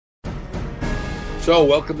So,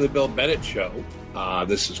 welcome to the Bill Bennett Show.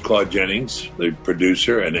 This is Claude Jennings, the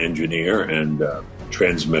producer and engineer and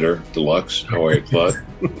transmitter deluxe. How are you, Claude?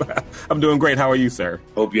 I'm doing great. How are you, sir?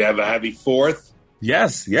 Hope you have a happy 4th.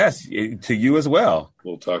 Yes. To you as well.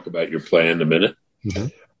 We'll talk about your plan in a minute.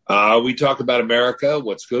 Mm-hmm. We talk about America,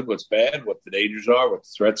 what's good, what's bad, what the dangers are, what the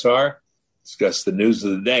threats are. Discuss the news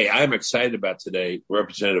of the day. I'm excited about today.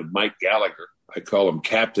 Representative Mike Gallagher. I call him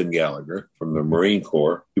Captain Gallagher from the Marine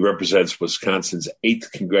Corps. He represents Wisconsin's 8th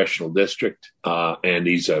Congressional District, and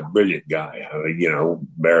he's a brilliant guy.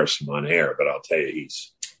 Embarrass him on air, but I'll tell you,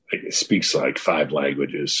 he speaks like 5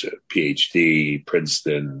 languages, PhD,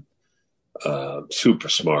 Princeton, super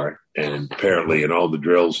smart, and apparently in all the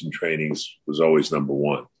drills and trainings was always number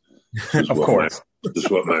one. Of course. This is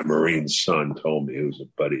what my Marine son told me, who's a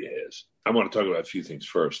buddy of his. I want to talk about a few things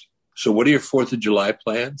first. So what are your 4th of July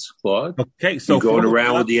plans, Claude? Okay, so you going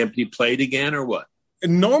around with the empty plate again or what?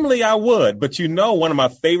 Normally I would, but one of my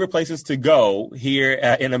favorite places to go here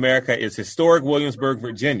in America is historic Williamsburg,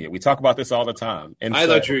 Virginia. We talk about this all the time. And I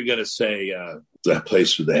thought you were going to say that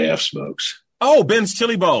place with the half smokes. Oh, Ben's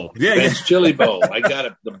Chili Bowl. Yeah, Ben's Chili Bowl. I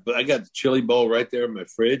got the chili bowl right there in my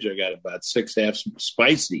fridge. I got about 6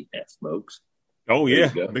 spicy half smokes. Oh,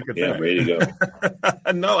 yeah. Look at that. Ready to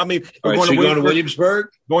go. No, I mean, we're going to Williamsburg?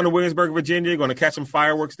 Going to Williamsburg, Virginia. Going to catch some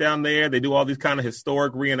fireworks down there. They do all these kind of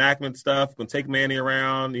historic reenactment stuff. Going to take Manny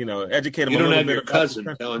around, educate him a little bit. You don't have your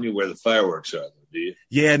cousin telling you where the fireworks are, do you?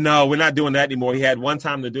 Yeah, no, we're not doing that anymore. He had one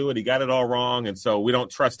time to do it. He got it all wrong, and so we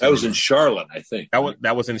don't trust him. That was in Charlotte, I think.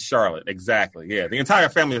 That was in Charlotte, exactly. Yeah, the entire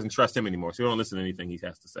family doesn't trust him anymore, so we don't listen to anything he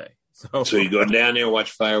has to say. So you go down there,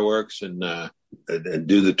 watch fireworks, and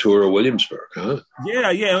do the tour of Williamsburg, huh?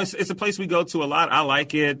 Yeah. It's a place we go to a lot. I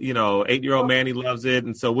like it. 8-year-old Manny loves it,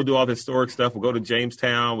 and so we'll do all the historic stuff. We'll go to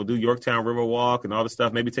Jamestown. We'll do Yorktown Riverwalk and all the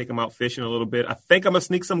stuff. Maybe take him out fishing a little bit. I think I'm gonna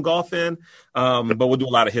sneak some golf in, but we'll do a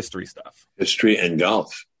lot of history stuff. History and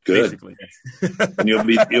golf. Good. Basically. And you'll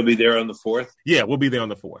be there on the 4th? Yeah, we'll be there on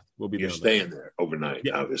the 4th. You're staying there overnight,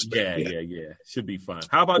 obviously. Yeah. Should be fun.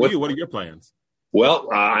 How about you? What are your plans? Well,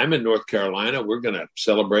 I'm in North Carolina. We're going to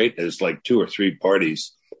celebrate. There's like 2 or 3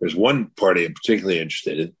 parties. There's one party I'm particularly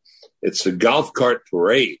interested in. It's a golf cart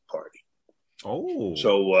parade party. Oh.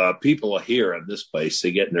 So people here in this place,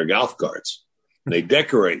 they get in their golf carts and they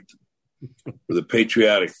decorate them with a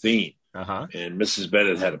patriotic theme. Uh-huh. And Mrs.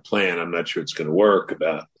 Bennett had a plan. I'm not sure it's going to work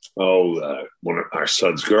about, one of our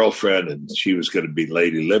son's girlfriend, and she was going to be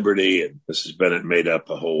Lady Liberty. And Mrs. Bennett made up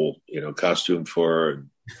a whole, costume for her. And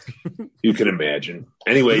you can imagine.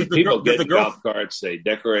 Anyway, people get in golf carts, they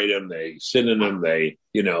decorate them, they sit in them, they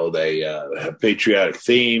have patriotic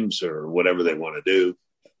themes or whatever they want to do,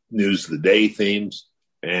 news of the day themes.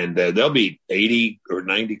 And there'll be 80 or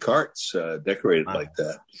 90 carts decorated like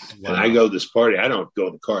that. Wow. And I go to this party. I don't go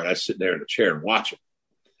in the cart. I sit there in a chair and watch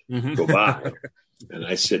them go by. And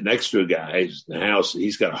I sit next to a guy in the house.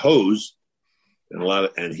 He's got a hose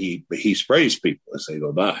and he sprays people as they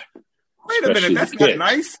go by. Wait a minute, that's not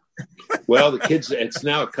nice. Well, the kids, it's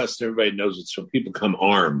now a custom. Everybody knows it. So people come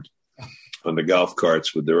armed on the golf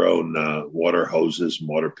carts with their own water hoses and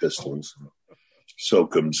water pistols.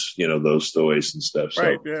 Soakums, those toys and stuff. So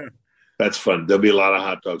right, yeah. That's fun. There'll be a lot of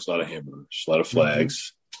hot dogs, a lot of hamburgers, a lot of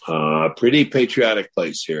flags. Pretty patriotic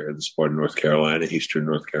place here in this part of North Carolina, Eastern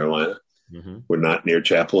North Carolina. Mm-hmm. We're not near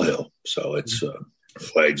Chapel Hill, so it's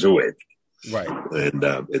flags are waving. Right, and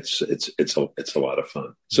it's a lot of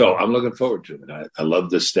fun. So I'm looking forward to it. I love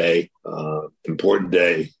this day, important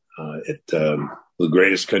day. The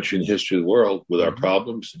greatest country in the history of the world, with our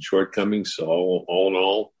problems and shortcomings. So all in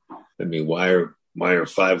all, I mean, why are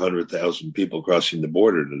 500,000 people crossing the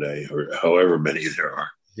border today, or however many there are?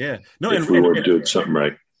 Yeah, if we weren't doing something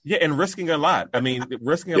right. Yeah, and risking a lot. I mean,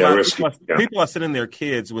 risking a lot. People are sending their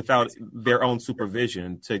kids without their own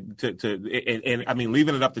supervision and I mean,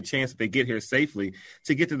 leaving it up to chance that they get here safely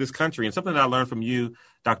to get to this country. And something that I learned from you,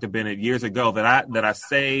 Dr. Bennett, years ago that I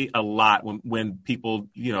say a lot when people,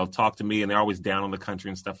 talk to me and they're always down on the country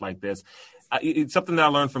and stuff like this. It's something that I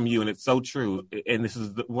learned from you, and it's so true. And this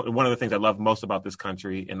is one of the things I love most about this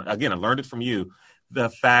country. And again, I learned it from you. The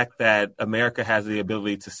fact that America has the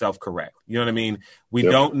ability to self-correct. You know what I mean? We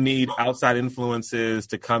don't need outside influences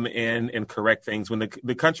to come in and correct things. When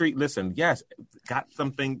the country, listen, yes, got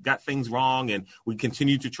things wrong, and we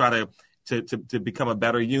continue to try to become a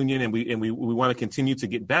better union, and we want to continue to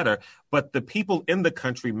get better. But the people in the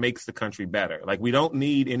country makes the country better. Like, we don't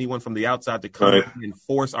need anyone from the outside to come in and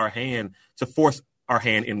force our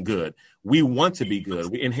hand in good. We want to be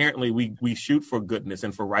good. We inherently we shoot for goodness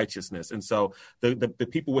and for righteousness. And so the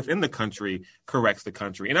people within the country corrects the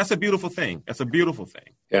country. And that's a beautiful thing. That's a beautiful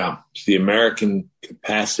thing. Yeah. It's the American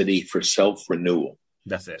capacity for self-renewal.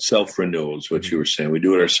 That's it. Self-renewal is what you were saying. We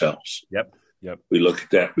do it ourselves. Yep. We look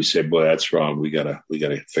at that. We say, boy, that's wrong. We gotta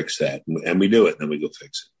fix that. And we do it. And then we go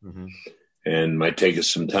fix it. Mm-hmm. And it might take us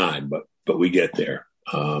some time, but we get there.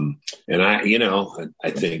 And I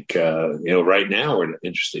think, right now we're at an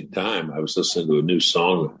interesting time. I was listening to a new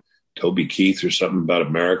song with Toby Keith or something about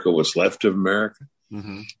America, what's left of America.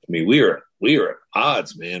 Mm-hmm. I mean, we are at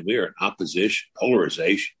odds, man. We are in opposition,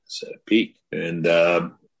 polarization is at a peak. And,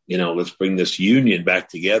 let's bring this union back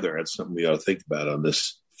together. That's something we ought to think about on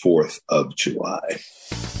this 4th of July.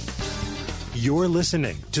 You're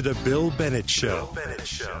listening to The Bill Bennett Show.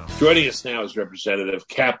 Joining us now is Representative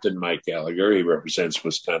Captain Mike Gallagher. He represents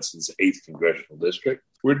Wisconsin's 8th Congressional District.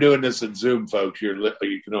 We're doing this in Zoom, folks. You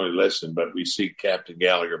can only listen, but we see Captain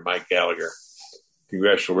Gallagher, Mike Gallagher,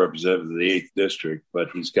 Congressional Representative of the 8th District, but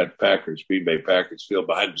he's got Green Bay Packers field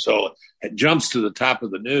behind him. So it jumps to the top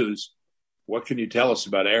of the news. What can you tell us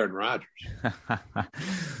about Aaron Rodgers?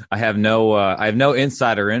 I have no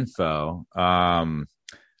insider info.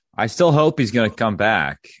 I still hope he's going to come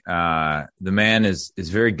back. The man is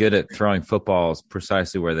very good at throwing footballs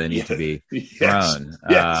precisely where they need to be thrown.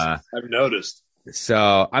 Yes, I've noticed.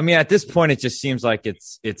 So, I mean, at this point, it just seems like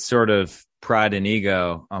it's sort of pride and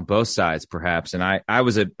ego on both sides, perhaps. And I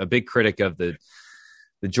was a big critic of the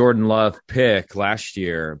Jordan Love pick last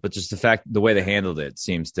year, but just the way they handled it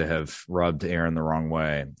seems to have rubbed Aaron the wrong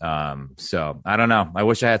way. So I don't know. I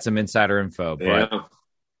wish I had some insider info, but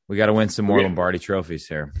we got to win some more Lombardi trophies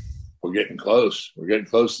here. We're getting close. We're getting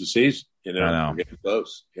close to season. I know. We're getting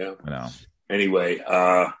close. Yeah. I know. Anyway,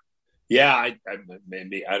 I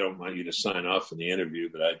don't want you to sign off in the interview,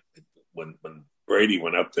 but when Brady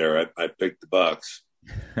went up there, I picked the Bucks.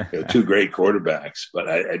 Two great quarterbacks, but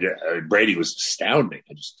Brady was astounding.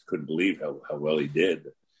 I just couldn't believe how well he did.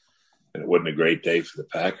 And it wasn't a great day for the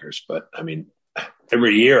Packers. But, I mean,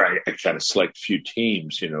 every year I kind of select a few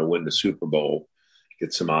teams, win the Super Bowl,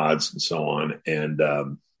 get some odds and so on. And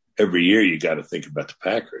every year you got to think about the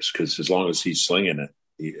Packers because as long as he's slinging it,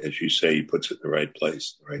 as you say, he puts it in the right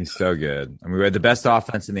place. He's so good. I mean, we had the best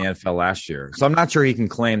offense in the NFL last year. So I'm not sure he can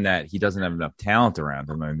claim that he doesn't have enough talent around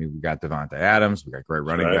him. I mean, we got Devontae Adams. We got great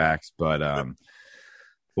running backs. But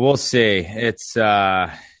we'll see. It's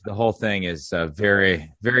the whole thing is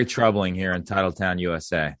very, very troubling here in Titletown,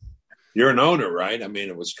 USA. You're an owner, right? I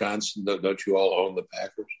mean, in Wisconsin, don't you all own the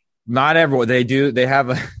Packers? Not everyone. They do. They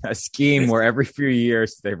have a scheme where every few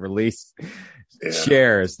years they release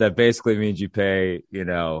shares that basically means you pay,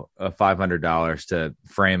 $500 to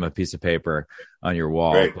frame a piece of paper on your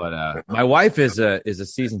wall. Right. But my wife is a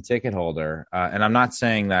season ticket holder, and I'm not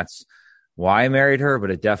saying that's why I married her, but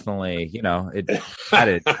it definitely, it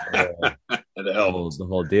added the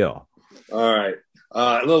whole deal. All right.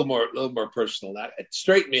 A little more personal.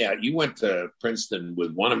 Straighten me out. You went to Princeton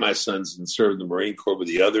with one of my sons and served the Marine Corps with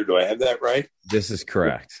the other. Do I have that right? This is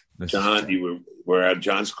correct. John, you were at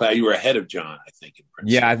John's class. You were ahead of John, I think, in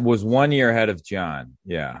Princeton. Yeah, I was 1 year ahead of John.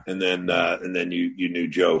 Yeah, and then you knew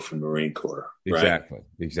Joe from the Marine Corps. Right?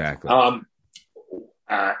 Exactly.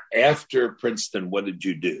 After Princeton, what did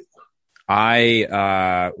you do?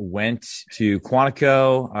 I went to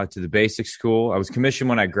Quantico to the basic school. I was commissioned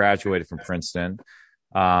when I graduated from Princeton.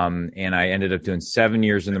 And I ended up doing 7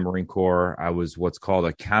 years in the Marine Corps. I was what's called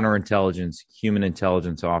a counterintelligence, human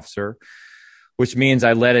intelligence officer, which means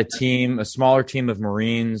I led a smaller team of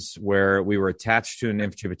Marines where we were attached to an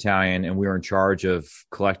infantry battalion and we were in charge of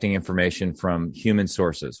collecting information from human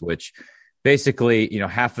sources, which basically,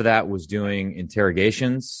 half of that was doing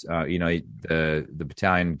interrogations. The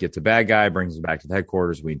battalion gets a bad guy, brings him back to the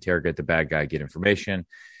headquarters. We interrogate the bad guy, get information.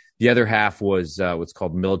 The other half was what's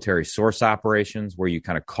called military source operations, where you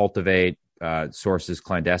kind of cultivate sources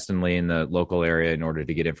clandestinely in the local area in order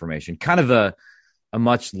to get information. Kind of a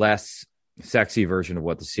much less sexy version of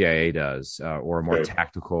what the CIA does, or a more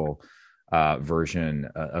tactical version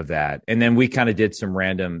of that. And then we kind of did some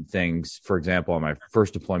random things. For example, on my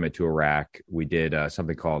first deployment to Iraq, we did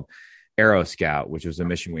something called Aero Scout, which was a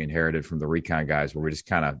mission we inherited from the recon guys, where we just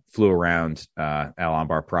kind of flew around Al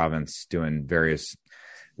Anbar province doing various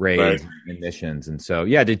raids and missions. And so,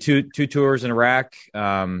 I did two tours in Iraq,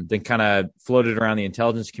 then kind of floated around the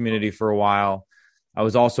intelligence community for a while. I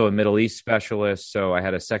was also a Middle East specialist, so I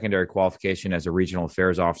had a secondary qualification as a regional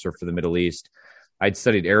affairs officer for the Middle East. I'd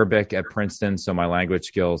studied Arabic at Princeton, so my language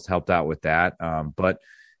skills helped out with that.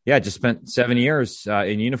 Just spent 7 years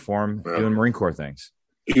in uniform doing Marine Corps things.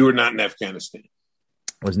 You were not in Afghanistan.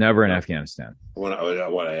 Was never in Afghanistan. I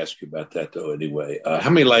want to ask you about that, though, anyway.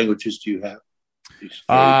 How many languages do you have?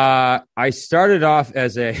 I started off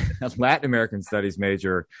as a Latin American studies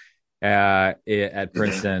major at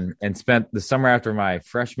Princeton and spent the summer after my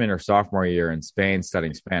freshman or sophomore year in Spain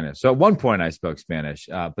studying Spanish. So at one point I spoke Spanish,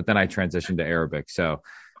 but then I transitioned to Arabic. So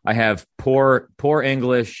I have poor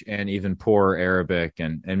English and even poor Arabic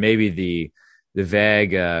and maybe the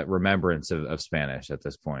vague remembrance of Spanish at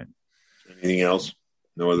this point. Anything else?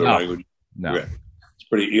 No other language? No. Okay. It's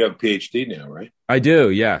pretty. You have a PhD now, right? I do.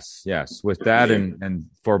 Yes. With that and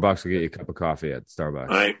 $4, I'll get you a cup of coffee at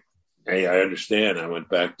Starbucks. I understand. I went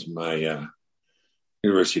back to my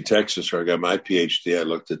University of Texas where I got my PhD. I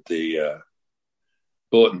looked at the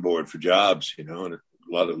bulletin board for jobs, and a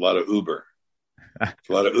lot of Uber, a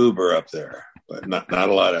lot of Uber up there, but not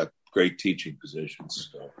a lot of great teaching positions.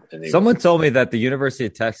 So, anyway. Someone told me that the University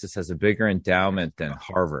of Texas has a bigger endowment than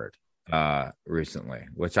Harvard recently,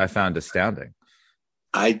 which I found astounding.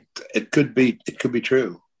 It could be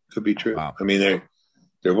true. Could be true. Wow. I mean,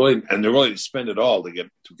 they're willing to spend it all to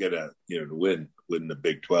get a to win the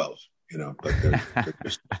Big 12. But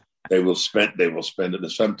they will spend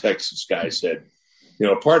it. Some Texas guy said,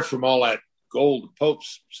 apart from all that gold the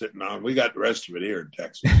Pope's sitting on, we got the rest of it here in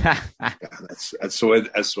Texas. That's the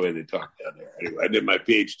way they talk down there. Anyway, I did my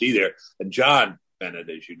PhD there, and John Bennett,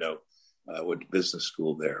 as you know, went to business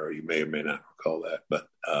school there, or you may or may not recall that, but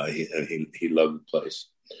he loved the place.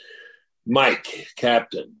 Mike,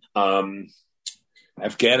 Captain,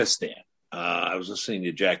 Afghanistan. I was listening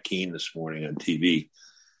to Jack Keane this morning on TV.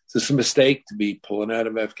 Is this a mistake to be pulling out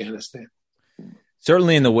of Afghanistan?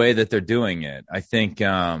 Certainly in the way that they're doing it. I think,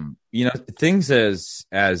 things as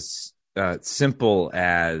simple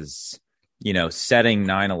as, setting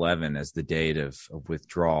 9/11 as the date of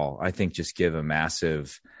withdrawal, I think just give a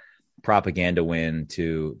massive propaganda win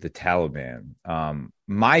to the Taliban.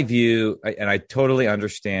 My view, and I totally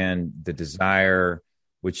understand the desire,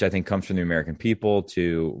 which I think comes from the American people,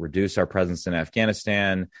 to reduce our presence in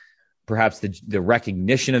Afghanistan, perhaps the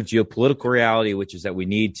recognition of geopolitical reality, which is that we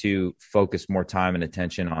need to focus more time and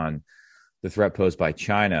attention on the threat posed by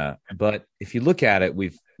China. But if you look at it,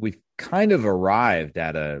 we've kind of arrived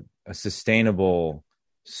at a sustainable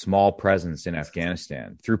small presence in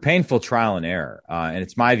Afghanistan through painful trial and error. And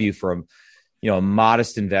it's my view from, a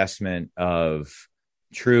modest investment of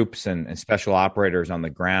troops and special operators on the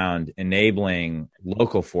ground, enabling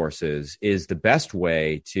local forces is the best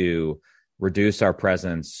way to reduce our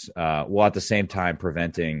presence, while at the same time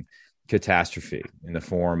preventing catastrophe in the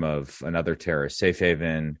form of another terrorist safe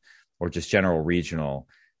haven or just general regional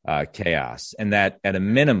chaos. And that at a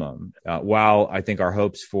minimum, while I think our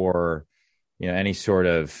hopes for any sort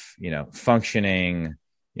of, functioning,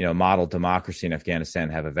 model democracy in Afghanistan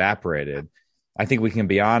have evaporated, I think we can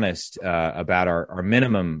be honest about our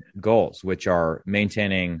minimum goals, which are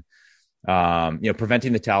maintaining,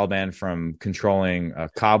 preventing the Taliban from controlling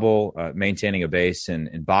Kabul, maintaining a base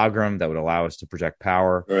in Bagram that would allow us to project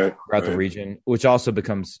power throughout the region, which also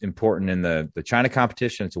becomes important in the China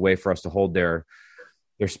competition. It's a way for us to hold their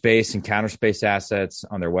space and counter space assets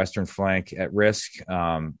on their western flank at risk.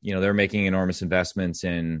 They're making enormous investments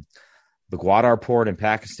in the Gwadar port in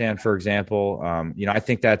Pakistan, for example. I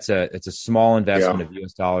think it's a small investment of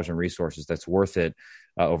U.S. dollars and resources that's worth it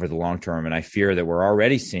over the long term. And I fear that we're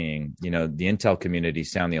already seeing, the intel community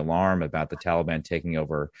sound the alarm about the Taliban taking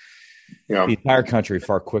over the entire country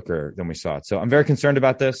far quicker than we saw it. So I'm very concerned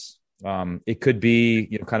about this. It could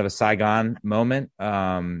be, kind of a Saigon moment,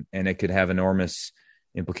 and it could have enormous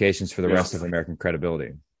implications for the rest of American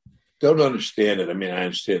credibility. Don't understand it. I mean, I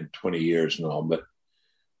understand 20 years and all, but,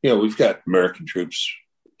 we've got American troops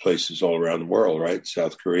places all around the world, right?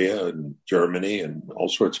 South Korea and Germany and all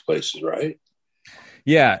sorts of places, right?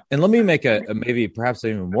 Yeah. And let me make a maybe perhaps an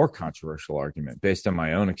even more controversial argument based on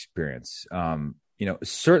my own experience.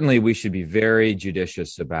 Certainly we should be very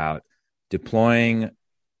judicious about deploying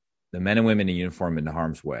the men and women in uniform into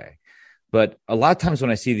harm's way. But a lot of times when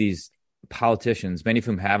I see these politicians, many of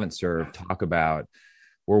whom haven't served, talk about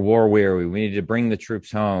we're war weary, we need to bring the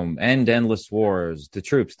troops home, end endless wars, the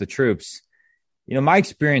troops. My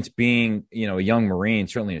experience being, a young Marine,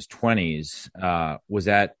 certainly in his 20s, was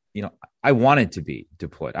that, I wanted to be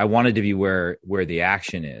deployed. I wanted to be where the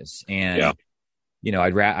action is. And,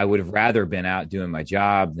 I would have rather been out doing my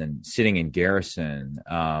job than sitting in garrison,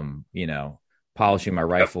 polishing my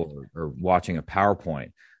rifle or watching a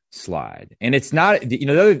PowerPoint slide. And it's not,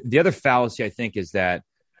 the other fallacy I think is that,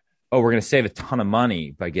 we're going to save a ton of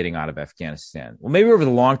money by getting out of Afghanistan. Well, maybe over the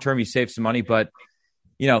long term, you save some money, but,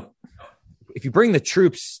 if you bring the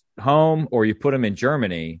troops home or you put them in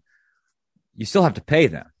Germany, you still have to pay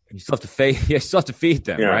them. you still have to you still have to feed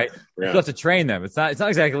them, right? Yeah. You still have to train them. It's not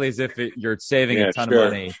exactly as if you're saving a ton of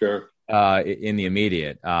money in the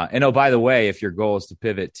immediate. And oh, by the way, if your goal is to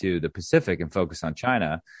pivot to the Pacific and focus on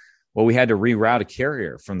China, well, we had to reroute a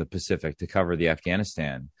carrier from the Pacific to cover the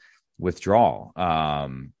Afghanistan withdrawal.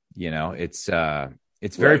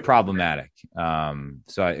 It's very problematic.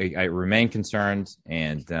 So I remain concerned,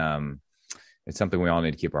 and it's something we all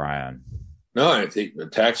need to keep our eye on. No, I think the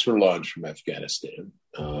attacks were launched from Afghanistan.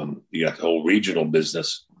 You got the whole regional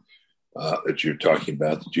business that you're talking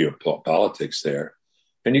about, the geopolitics there,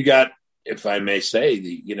 and you got, if I may say,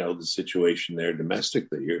 the situation there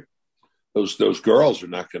domestically. Those girls are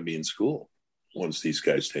not going to be in school once these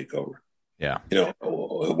guys take over. Yeah,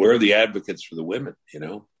 where are the advocates for the women?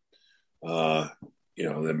 The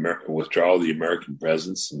withdrawal of the American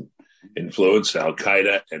presence and influence, Al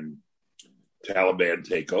Qaeda and Taliban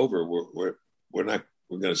take over. We're going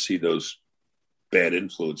to see those bad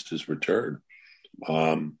influences return.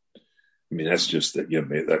 That's just that.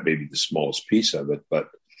 That may be the smallest piece of it, but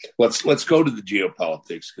let's go to the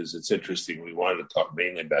geopolitics, because it's interesting. We wanted to talk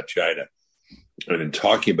mainly about China, and in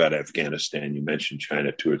talking about Afghanistan, you mentioned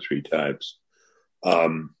China 2 or 3 times.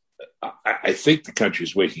 I think the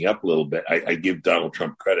country's waking up a little bit. I give Donald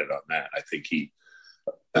Trump credit on that. I think he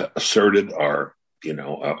asserted our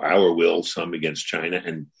will, some against China,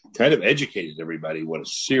 and kind of educated everybody what a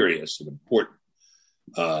serious and important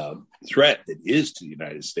threat it is to the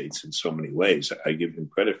United States in so many ways. I give him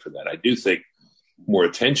credit for that. I do think more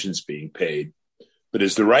attention's being paid, but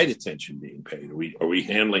is the right attention being paid? Are we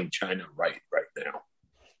handling China right now?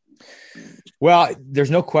 Well,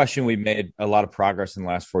 there's no question we've made a lot of progress in the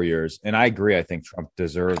last 4 years. And I agree. I think Trump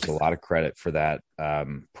deserves a lot of credit for that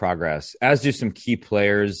progress, as do some key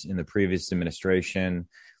players in the previous administration.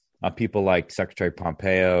 People like Secretary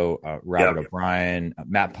Pompeo, Robert O'Brien,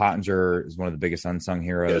 Matt Pottinger is one of the biggest unsung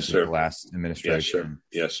heroes of the last administration.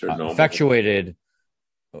 Yes, sir. Effectuated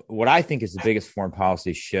what I think is the biggest foreign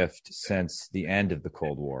policy shift since the end of the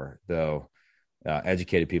Cold War, though.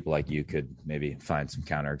 Educated people like you could maybe find some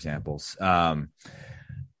counterexamples.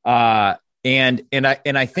 And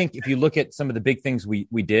I think if you look at some of the big things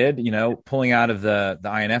we did, pulling out of the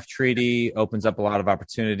INF treaty opens up a lot of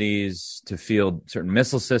opportunities to field certain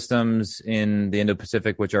missile systems in the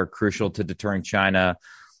Indo-Pacific, which are crucial to deterring China.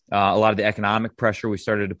 A lot of the economic pressure we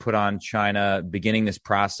started to put on China, beginning this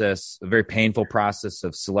process, a very painful process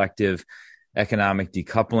of selective economic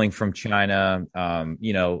decoupling from China,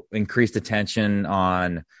 increased attention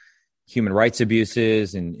on human rights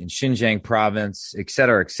abuses in Xinjiang province, et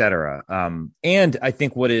cetera, et cetera. And I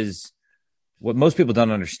think what most people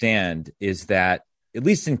don't understand is that, at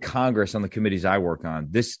least in Congress, on the committees I work on,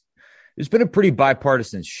 there's been a pretty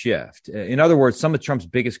bipartisan shift. In other words, some of Trump's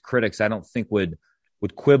biggest critics, I don't think would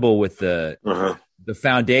quibble with the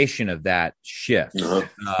foundation of that shift,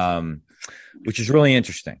 which is really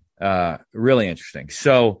interesting.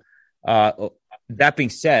 So that being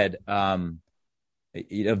said,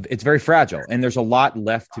 it's very fragile, and there's a lot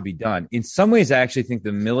left to be done. In some ways, I actually think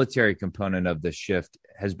the military component of this shift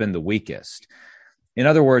has been the weakest. In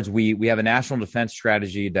other words, we have a national defense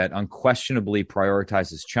strategy that unquestionably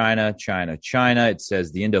prioritizes China. It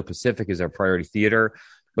says the Indo-Pacific is our priority theater.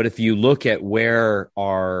 But if you look at where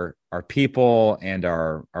our people and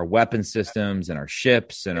our weapon systems and our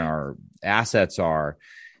ships and our assets are,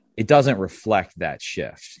 it doesn't reflect that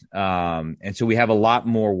shift. And so we have a lot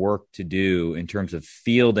more work to do in terms of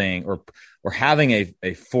fielding or having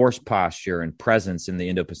a force posture and presence in the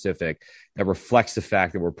Indo-Pacific that reflects the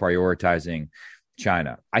fact that we're prioritizing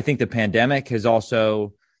China. I think the pandemic has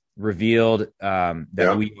also revealed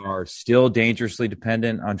that we are still dangerously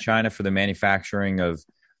dependent on China for the manufacturing of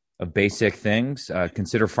basic things.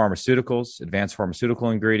 Consider pharmaceuticals, advanced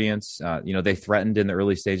pharmaceutical ingredients. They threatened in the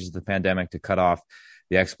early stages of the pandemic to cut off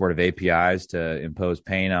the export of APIs to impose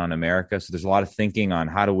pain on America. So there's a lot of thinking on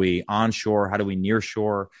how do we onshore, how do we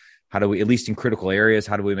nearshore, how do we, at least in critical areas,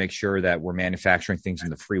 how do we make sure that we're manufacturing things in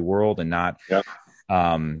the free world and not,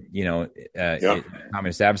 communist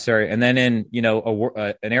adversary. And then in,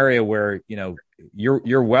 an area where,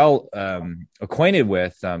 you're well acquainted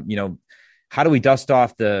with, how do we dust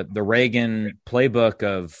off the Reagan playbook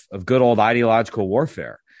of good old ideological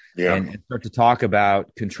warfare? And start to talk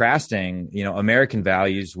about contrasting, American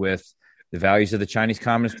values with the values of the Chinese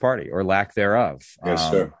Communist Party or lack thereof.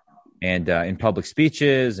 Yes, sir. And in public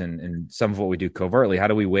speeches and some of what we do covertly, how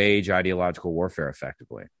do we wage ideological warfare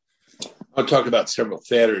effectively? I'll talk about several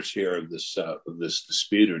theaters here of this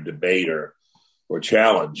dispute or debate or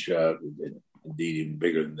challenge. Indeed, even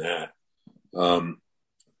bigger than that.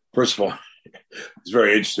 First of all, it's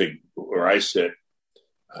very interesting where I sit.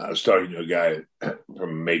 I was talking to a guy from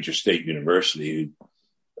a major state university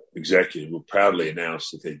executive who proudly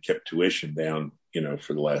announced that they'd kept tuition down,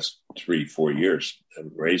 for the last 3-4 years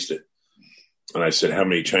and raised it. And I said, how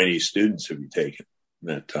many Chinese students have you taken in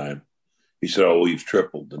that time? He said, oh, we've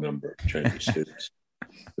tripled the number of Chinese students.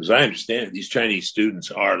 As I understand it, these Chinese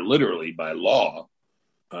students are literally by law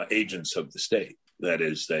agents of the state. That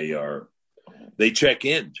is, they check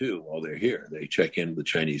in too while they're here. They check in with the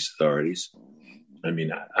Chinese authorities. I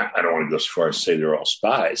mean, I don't want to go so far as to say they're all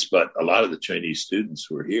spies, but a lot of the Chinese students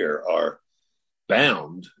who are here are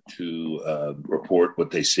bound to report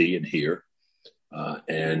what they see and hear.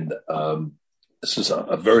 And this is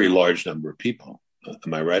a very large number of people.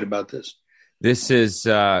 Am I right about this? This is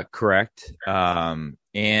correct.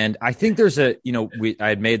 And I think there's I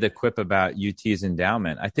had made the quip about UT's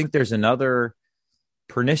endowment. I think there's another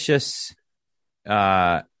pernicious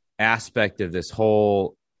aspect of this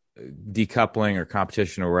whole decoupling or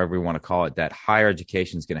competition or whatever we want to call it that higher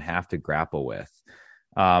education is going to have to grapple with,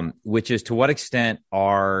 which is to what extent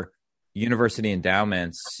are university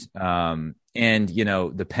endowments and,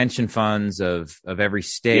 the pension funds of every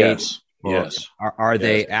state, are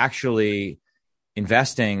they actually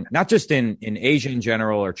investing not just in Asia in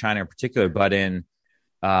general or China in particular, but in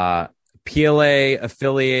PLA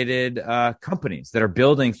affiliated companies that are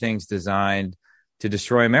building things designed to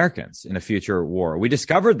destroy Americans in a future war. We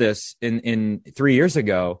discovered this in 3 years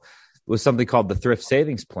ago with something called the Thrift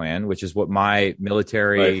Savings Plan, which is what my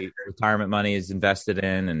military retirement money is invested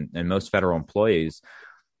in and most federal employees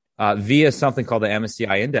via something called the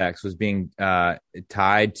MSCI index was being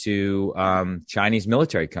tied to Chinese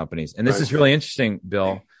military companies. And this is really interesting,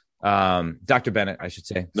 Bill. Dr. Bennett, I should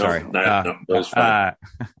say. Sorry. That's fine.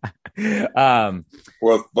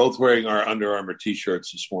 We're both wearing our Under Armour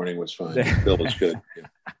T-shirts this morning was fine. Bill was good.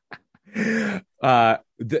 Yeah.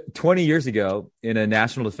 20 years ago, in a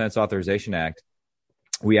National Defense Authorization Act,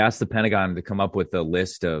 we asked the Pentagon to come up with a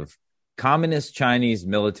list of communist Chinese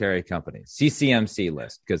military companies, CCMC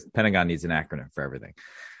list, because the Pentagon needs an acronym for everything.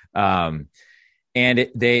 And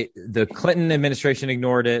the Clinton administration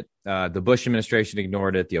ignored it. The Bush administration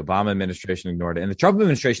ignored it. The Obama administration ignored it. And the Trump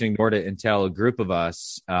administration ignored it until a group of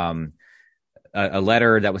us, a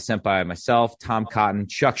letter that was sent by myself, Tom Cotton,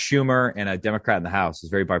 Chuck Schumer, and a Democrat in the House, is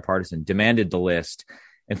very bipartisan, demanded the list.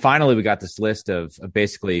 And finally, we got this list of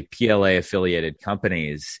basically PLA affiliated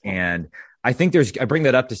companies. And I think I bring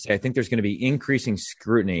that up to say, I think there's going to be increasing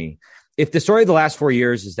scrutiny. If the story of the last 4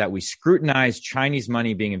 years is that we scrutinize Chinese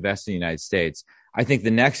money being invested in the United States, I think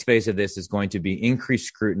the next phase of this is going to be increased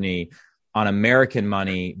scrutiny on American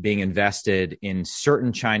money being invested in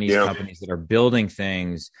certain Chinese companies that are building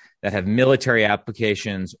things that have military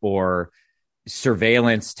applications or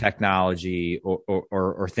surveillance technology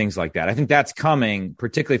or things like that. I think that's coming,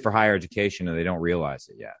 particularly for higher education, and they don't realize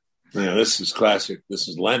it yet. Yeah, this is classic. This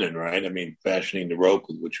is Lenin, right? I mean, fashioning the rope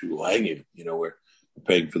with which we will hang you. We're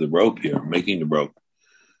paying for the rope here, making the rope.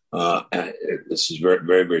 This is very,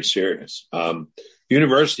 very, very serious.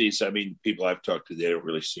 Universities, I mean, people I've talked to, they don't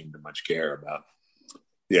really seem to much care about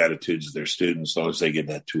the attitudes of their students as long as they get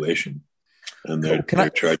that tuition. And they're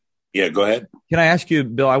trying. Yeah, go ahead. Can I ask you,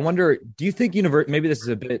 Bill, I wonder, do you think maybe this is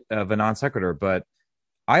a bit of a non sequitur, but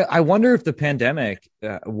I wonder if the pandemic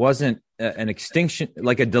wasn't an extinction,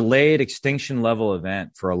 like a delayed extinction level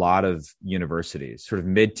event for a lot of universities, sort of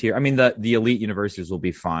mid-tier. I mean, the elite universities will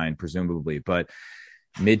be fine, presumably, but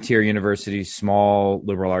mid-tier universities, small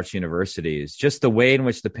liberal arts universities, just the way in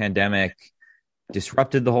which the pandemic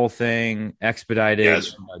disrupted the whole thing, expedited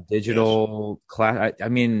digital class. I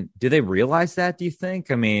mean, do they realize that, do you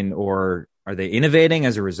think? I mean, or are they innovating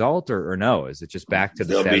as a result or no? Is it just back to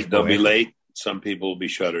the they'll be late. Some people will be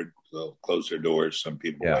shuttered. They'll close their doors. Some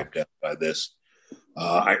people wiped out by this.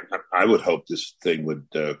 I would hope this thing would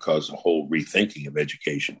cause a whole rethinking of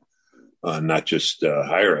education, not just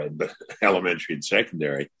higher ed, but elementary and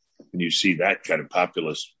secondary. And you see that kind of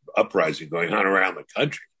populist uprising going on around the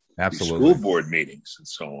country. Absolutely. School board meetings and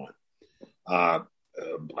so on.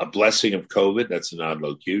 A blessing of COVID, that's an odd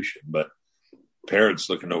locution, but parents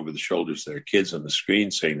looking over the shoulders of their kids on the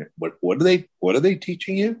screen saying, what are they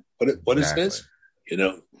teaching you? What is this?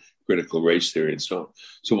 Critical race theory and so on.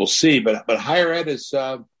 So we'll see. But higher ed is,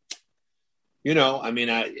 Harvard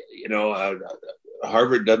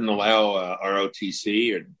doesn't allow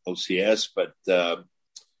ROTC or OCS, but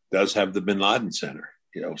does have the Bin Laden Center.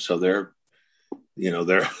 So they're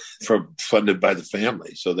funded by the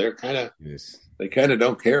family. So they're they kind of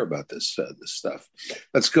don't care about this stuff.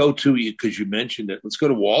 Let's go to you because you mentioned it. Let's go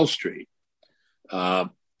to Wall Street.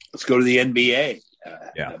 Let's go to the NBA.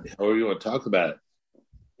 How are you going to talk about it?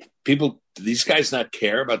 Do these guys not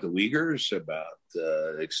care about the Uyghurs, about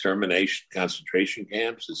extermination, concentration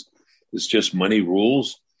camps? Is just money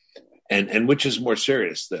rules, and which is more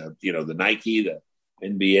serious, the Nike, the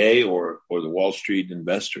NBA, or the Wall Street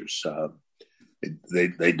investors?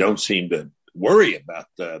 They don't seem to worry about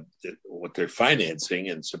what they're financing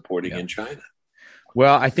and supporting in China.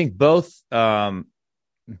 Well, I think both are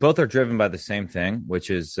driven by the same thing, which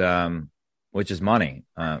is money.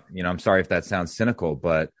 I'm sorry if that sounds cynical,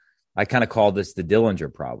 but I kind of call this the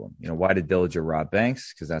Dillinger problem. Why did Dillinger rob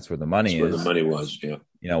banks? Because that's where the money is. Where the money was, yeah.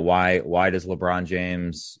 Why does LeBron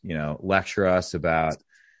James, lecture us about,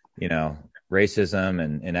 racism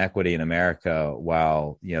and inequity in America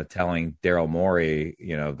while, telling Daryl Morey,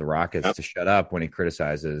 the Rockets to shut up when he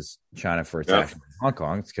criticizes China for its actions in Hong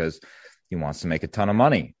Kong? It's because he wants to make a ton of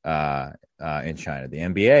money in China. The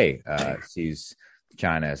NBA sees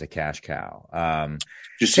China as a cash cow.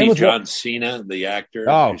 Did you see John Cena, the actor?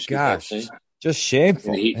 Oh gosh, just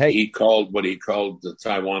shameful. He called what he called the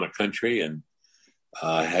Taiwan a country and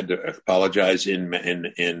had to apologize in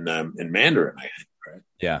Mandarin, I think. Right?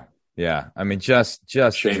 Yeah. I mean, just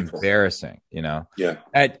shameful. Embarrassing. Yeah.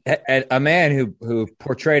 At a man who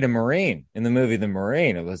portrayed a Marine in the movie The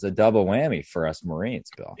Marine. It was a double whammy for us Marines,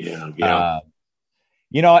 Bill. Yeah.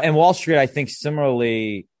 And Wall Street, I think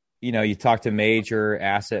similarly. You talk to major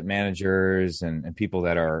asset managers and people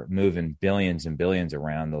that are moving billions and billions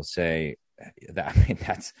around. They'll say that,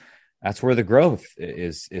 that's where the growth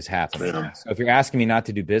is happening. Yeah. So if you're asking me not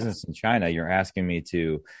to do business in China, you're asking me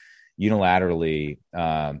to unilaterally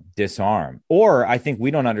disarm. Or I think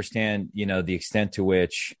we don't understand, the extent to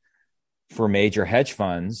which for major hedge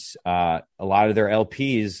funds, a lot of their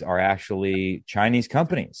LPs are actually Chinese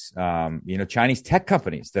companies, Chinese tech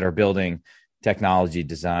companies that are building technology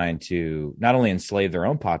designed to not only enslave their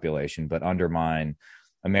own population, but undermine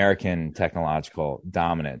American technological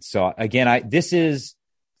dominance. So again, I've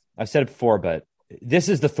said it before, but this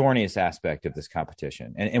is the thorniest aspect of this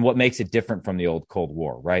competition and what makes it different from the old Cold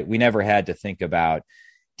War, right? We never had to think about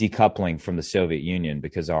decoupling from the Soviet Union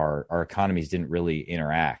because our economies didn't really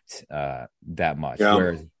interact that much. Yeah.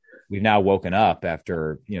 Whereas we've now woken up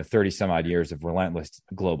after, 30 some odd years of relentless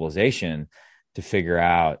globalization to figure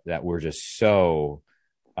out that we're just so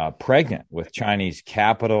pregnant with Chinese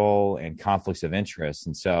capital and conflicts of interest.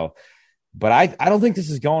 And so, but I don't think this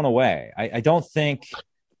is going away. I don't think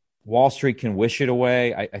Wall Street can wish it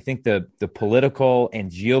away. I think the political and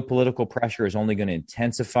geopolitical pressure is only going to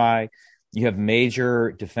intensify. You have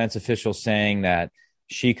major defense officials saying that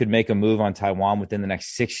Xi could make a move on Taiwan within the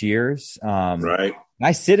next 6 years. Right. And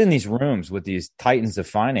I sit in these rooms with these titans of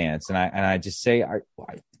finance, and I just say,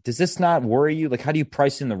 does this not worry you? Like, how do you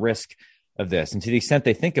price in the risk of this? And to the extent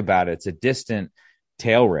they think about it, it's a distant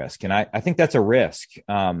tail risk. And I think that's a risk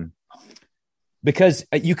because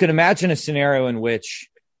you can imagine a scenario in which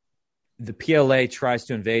the PLA tries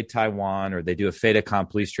to invade Taiwan or they do a fait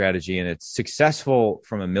accompli strategy and it's successful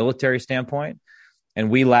from a military standpoint. And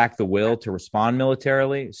we lack the will to respond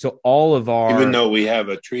militarily. So all of our... Even though we have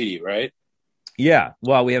a treaty, right? Yeah,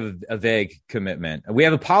 well, we have a vague commitment. We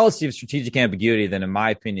have a policy of strategic ambiguity that, in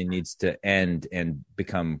my opinion, needs to end and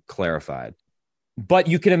become clarified. But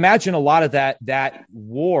you can imagine a lot of that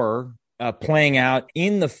war playing out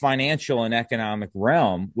in the financial and economic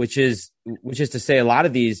realm, which is to say, a lot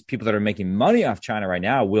of these people that are making money off China right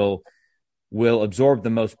now will absorb the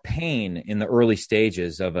most pain in the early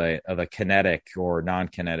stages of a kinetic or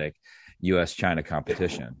non-kinetic U.S.-China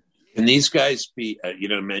competition. Can these guys be,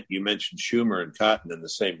 you mentioned Schumer and Cotton in the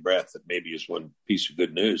same breath. That maybe is one piece of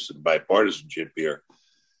good news and bipartisanship here.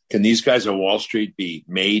 Can these guys on Wall Street be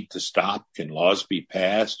made to stop? Can laws be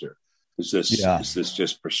passed, or is this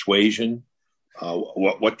just persuasion?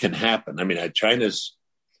 What can happen? I mean, China's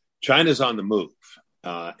on the move,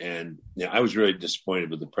 and I was really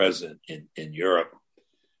disappointed with the president in Europe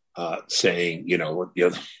saying,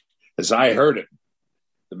 as I heard it.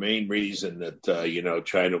 The main reason that,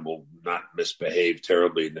 China will not misbehave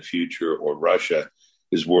terribly in the future or Russia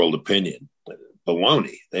is world opinion.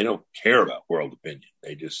 Baloney. They don't care about world opinion.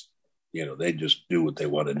 They just do what they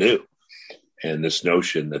want to do. And this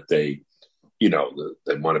notion that they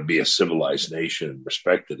want to be a civilized nation and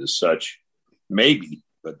respected as such, maybe,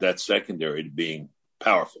 but that's secondary to being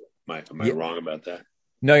powerful. Am I wrong about that?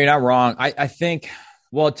 No, you're not wrong. I think,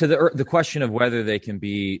 well, to the question of whether they can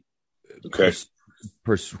be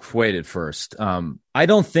persuaded first. I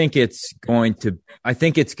don't think it's going to. I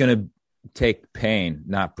think it's going to take pain,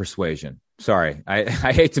 not persuasion. Sorry,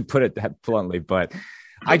 I hate to put it that bluntly, but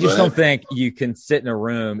I just don't think you can sit in a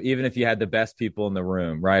room, even if you had the best people in the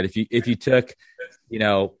room, right? If you took,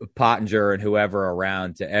 Pottinger and whoever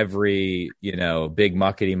around to every, big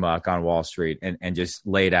muckety muck on Wall Street and just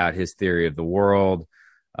laid out his theory of the world,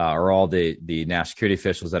 or all the national security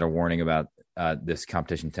officials that are warning about this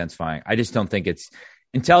competition intensifying. I just don't think it's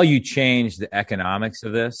until you change the economics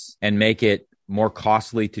of this and make it more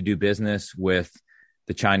costly to do business with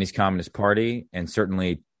the Chinese Communist Party and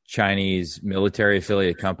certainly Chinese military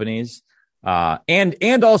affiliated companies.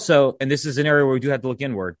 And also, and this is an area where we do have to look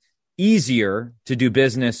inward, easier to do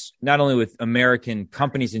business, not only with American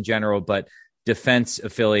companies in general, but defense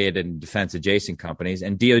affiliated and defense adjacent companies.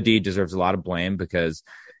 And DOD deserves a lot of blame because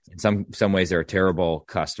in some ways they're a terrible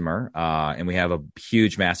customer. And we have a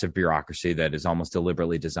huge, massive bureaucracy that is almost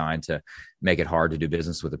deliberately designed to make it hard to do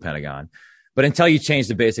business with the Pentagon. But until you change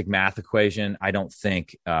the basic math equation, I don't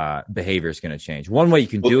think behavior is going to change. One way you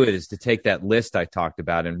can do it is to take that list I talked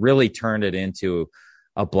about and really turn it into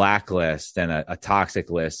a blacklist and a toxic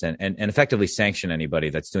list and effectively sanction anybody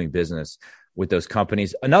that's doing business with those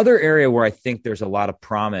companies. Another area where I think there's a lot of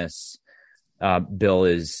promise, Bill,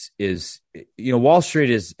 is Wall Street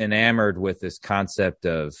is enamored with this concept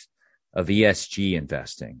of ESG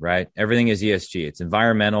investing, right? Everything is ESG. It's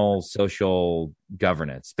environmental, social,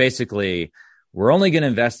 governance. Basically, we're only going to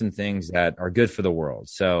invest in things that are good for the world.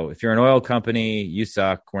 So if you're an oil company, you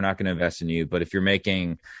suck. We're not going to invest in you. But if you're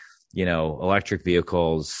making, electric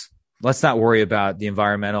vehicles, let's not worry about the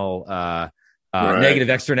environmental negative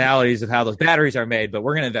externalities of how those batteries are made, but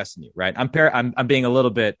we're going to invest in you, right? I'm being a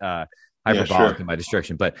little bit hyperbolic in my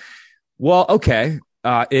description, but okay.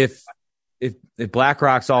 If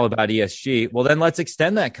BlackRock's all about ESG, well, then let's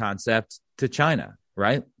extend that concept to China,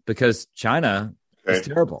 right? Because China is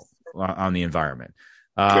terrible on the environment.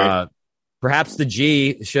 Perhaps the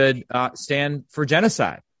G should stand for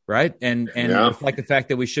genocide, right? And reflect the fact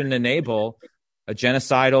that we shouldn't enable a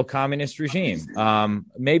genocidal communist regime.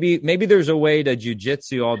 Maybe there's a way to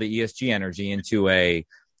jujitsu all the ESG energy into a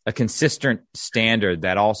consistent standard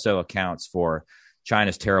that also accounts for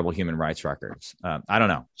China's terrible human rights records. I don't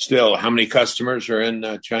know. Still, how many customers are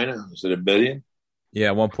in China? Is it 1 billion? Yeah,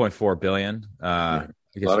 1.4 billion. A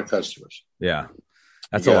lot of customers. Yeah,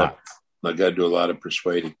 that's a lot. I got to do a lot of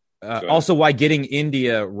persuading. Also, why getting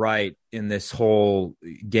India right in this whole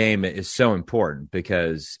game is so important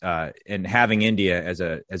because and having India as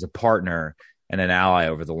a partner and an ally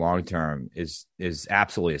over the long term is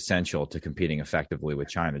absolutely essential to competing effectively with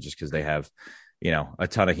China, just because they have a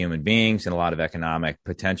ton of human beings and a lot of economic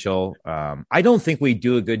potential. I don't think we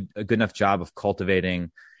do a good enough job of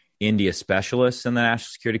cultivating India specialists in the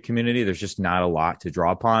national security community. There's just not a lot to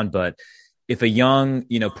draw upon. But if a young,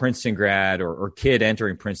 Princeton grad or kid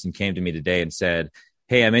entering Princeton came to me today and said,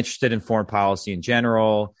 "Hey, I'm interested in foreign policy in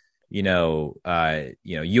general,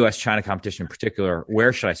 U.S.-China competition in particular,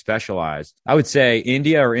 where should I specialize?" I would say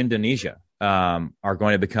India or Indonesia are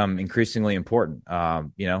going to become increasingly important.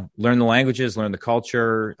 Learn the languages, learn the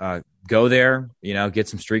culture, go there, get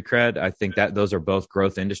some street cred. I think that those are both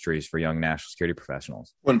growth industries for young national security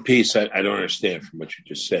professionals. One piece I don't understand from what you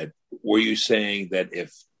just said. Were you saying that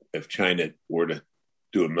if China were to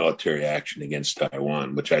do a military action against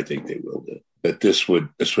Taiwan, which I think they will do, that this would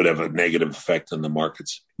have a negative effect on the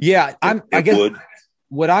markets? Yeah, I guess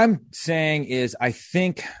what I'm saying is I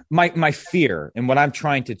think my fear and what I'm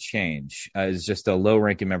trying to change is just a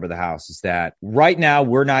low-ranking member of the House is that right now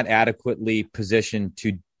we're not adequately positioned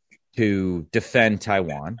to defend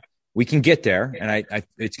Taiwan. We can get there, and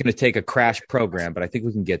it's going to take a crash program, but I think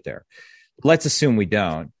we can get there. Let's assume we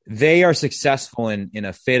don't. They are successful in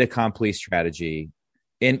a fait accompli strategy,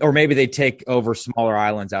 or maybe they take over smaller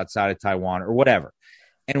islands outside of Taiwan or whatever.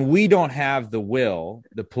 And we don't have the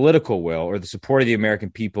political will, or the support of the American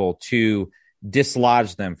people to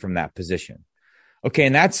dislodge them from that position. Okay,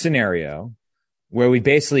 in that scenario, where we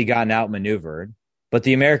basically gotten outmaneuvered, but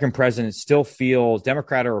the American president still feels,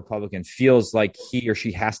 Democrat or Republican, feels like he or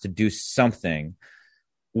she has to do something.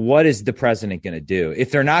 What is the president going to do?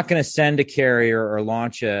 If they're not going to send a carrier or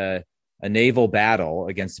launch a naval battle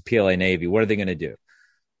against the PLA Navy, what are they going to do?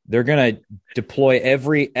 They're going to deploy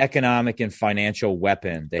every economic and financial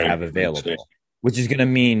weapon they have available, which is going to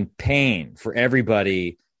mean pain for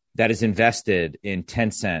everybody that is invested in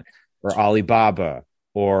Tencent or Alibaba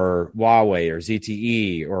or Huawei or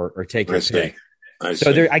ZTE or take your pick.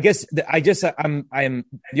 So there, the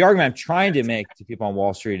argument I'm trying to make to people on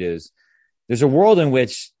Wall Street is there's a world in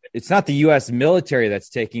which it's not the U.S. military that's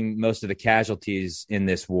taking most of the casualties in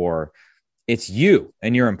this war. It's you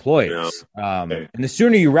and your employees. And the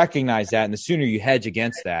sooner you recognize that and the sooner you hedge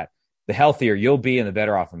against that, the healthier you'll be and the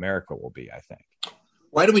better off America will be, I think.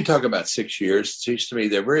 Why do we talk about 6 years? It seems to me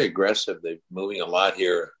they're very aggressive. They're moving a lot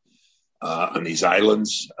here on these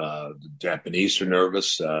islands. The Japanese are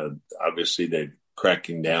nervous. Obviously, they're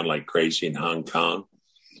cracking down like crazy in Hong Kong.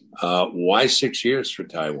 Why 6 years for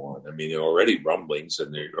Taiwan? I mean, there are already rumblings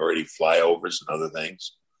and there are already flyovers and other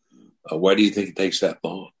things. Why do you think it takes that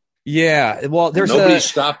long? Yeah, well, nobody's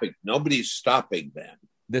stopping. Nobody's stopping them.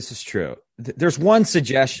 This is true. There's one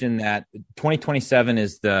suggestion that 2027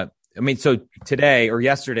 is so today or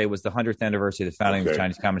yesterday was the 100th anniversary of the founding of the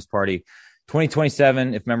Chinese Communist Party.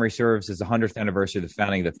 2027, if memory serves, is the 100th anniversary of the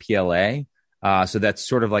founding of the PLA. So that's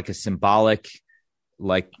sort of like a symbolic,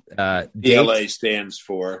 PLA stands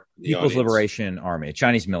for People's Liberation Army,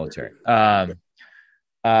 Chinese military.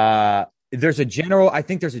 There's a general. Do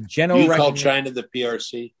you call China the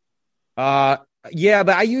PRC? Yeah,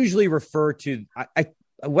 but I usually refer to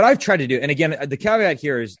what I've tried to do. And again, the caveat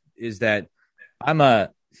here is that I'm an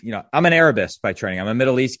Arabist by training. I'm a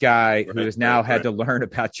Middle East guy who has now had to learn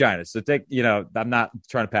about China. So I'm not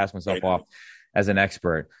trying to pass myself off as an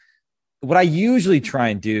expert. What I usually try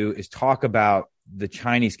and do is talk about the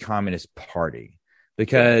Chinese Communist Party,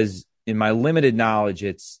 because in my limited knowledge,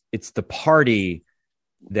 it's the party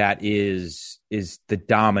that is the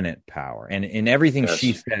dominant power. And in everything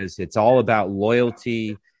she says, it's all about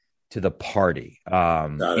loyalty to the party.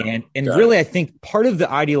 Really, I think part of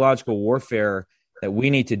the ideological warfare that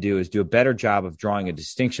we need to do is do a better job of drawing a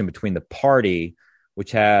distinction between the party,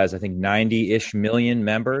 which has, I think, 90-ish million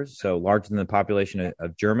members, so larger than the population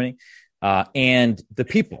of Germany, and the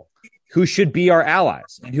people who should be our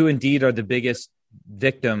allies and who indeed are the biggest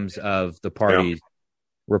victims of the party's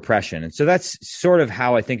repression. And so that's sort of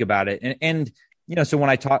how I think about it. And so when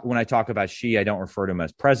I talk about Xi, I don't refer to him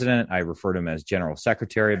as president. I refer to him as general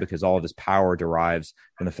secretary, because all of his power derives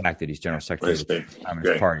from the fact that he's general secretary of the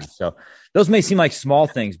Communist Party. So those may seem like small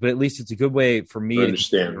things, but at least it's a good way for me to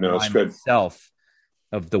understand myself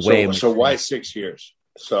of the way. So why 6 years?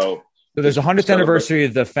 So there's a 100th anniversary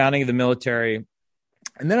of the founding of the military.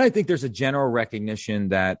 And then I think there's a general recognition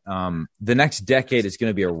that the next decade is going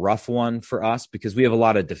to be a rough one for us, because we have a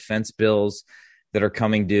lot of defense bills that are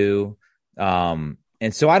coming due. And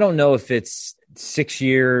so I don't know if it's 6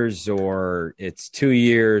 years or it's 2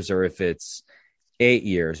 years or if it's 8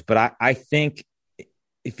 years. But I think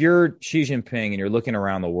if you're Xi Jinping and you're looking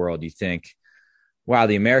around the world, you think, wow,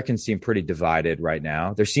 the Americans seem pretty divided right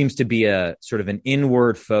now. There seems to be a sort of an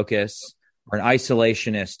inward focus or an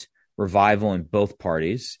isolationist revival in both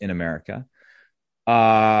parties in America.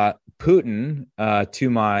 Putin, to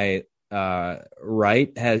my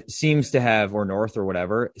right, seems to have, or north or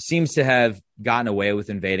whatever, seems to have gotten away with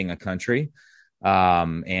invading a country,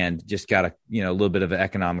 and just got a little bit of an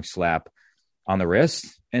economic slap on the wrist.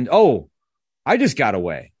 And I just got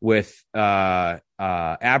away with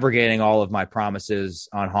abrogating all of my promises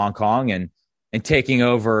on Hong Kong and taking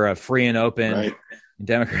over a free and open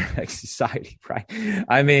democratic society. Right?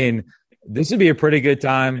 I mean, this would be a pretty good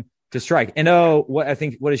time to strike. And what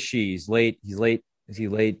is she? He's late. Is he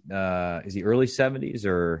late? Is he early 70s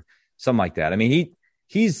or something like that? I mean,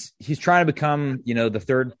 he's trying to become, the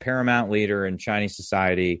third paramount leader in Chinese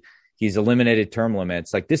society. He's eliminated term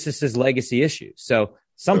limits. Like, this is his legacy issue. So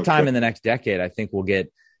sometime in the next decade, I think we'll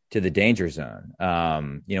get to the danger zone.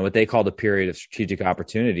 What they call the period of strategic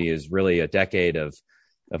opportunity is really a decade of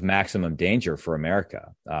maximum danger for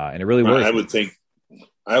America. And it really works.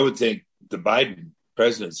 I would think the Biden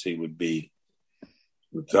presidency would be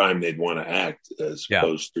the time they'd want to act, as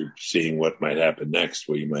opposed to seeing what might happen next,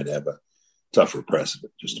 where you might have a tougher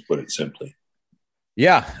precedent, just to put it simply.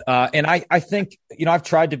 Yeah. And I think, I've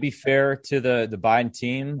tried to be fair to the Biden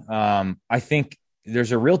team. I think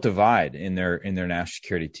there's a real divide in their national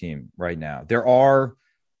security team right now. There are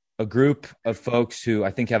a group of folks who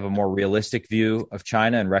I think have a more realistic view of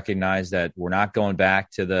China and recognize that we're not going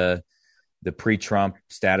back to the pre-Trump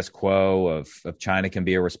status quo of China can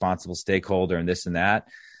be a responsible stakeholder and this and that.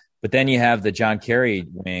 But then you have the John Kerry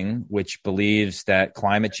wing, which believes that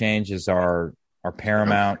climate change is our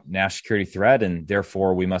paramount national security threat, and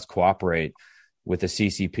therefore we must cooperate with the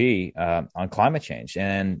CCP on climate change.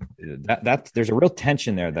 And that there's a real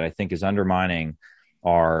tension there that I think is undermining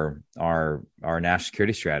our national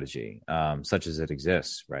security strategy, such as it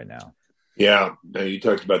exists right now. Yeah, you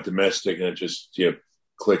talked about domestic, and it just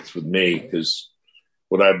clicked with me, because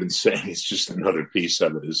what I've been saying is just another piece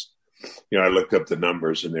of it is, I looked up the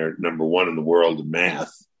numbers, and they're number one in the world in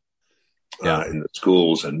math in the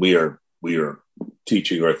schools, and we are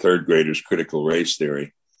teaching our third graders critical race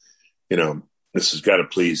theory. This has got to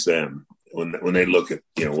please them when they look at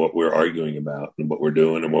what we're arguing about and what we're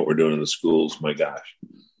doing and what we're doing in the schools. My gosh,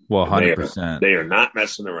 well, 100%. They are not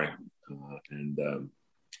messing around, and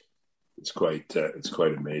It's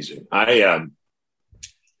quite amazing. I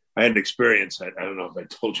had an experience. I don't know if I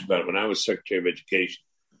told you about it when I was Secretary of Education.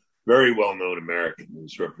 Very well-known American who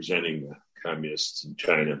was representing the communists in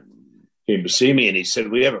China came to see me, and he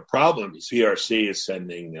said, "We have a problem. PRC is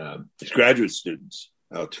sending his graduate students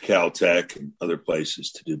out to Caltech and other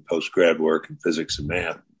places to do post-grad work in physics and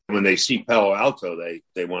math. When they see Palo Alto,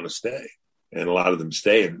 they want to stay, and a lot of them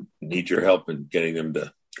stay and need your help in getting them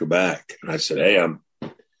to go back." And I said, "Hey, I'm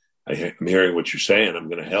hearing what you're saying. I'm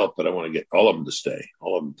going to help, but I want to get all of them to stay,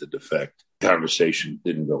 all of them to defect." Conversation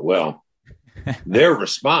didn't go well. Their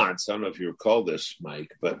response, I don't know if you recall this,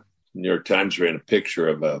 Mike, but New York Times ran a picture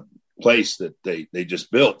of a place that they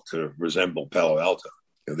just built to resemble Palo Alto.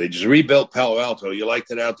 They just rebuilt Palo Alto. You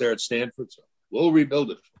liked it out there at Stanford, so we'll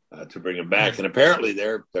rebuild it to bring them back. And apparently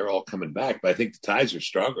they're all coming back, but I think the ties are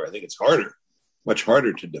stronger. I think it's much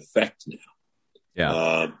harder to defect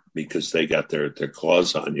now, because they got their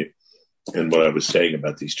claws on you. And what I was saying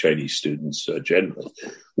about these Chinese students generally.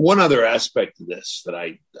 One other aspect of this that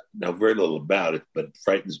I know very little about it, but it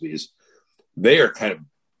frightens me, is they are kind of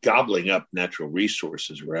gobbling up natural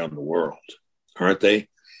resources around the world, aren't they?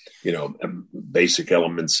 Basic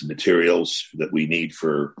elements and materials that we need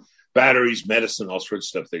for batteries, medicine, all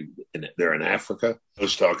sorts of stuff. They're in Africa. I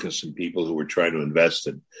was talking to some people who were trying to invest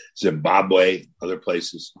in Zimbabwe, other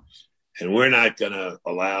places. And we're not going to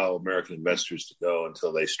allow American investors to go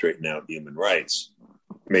until they straighten out human rights.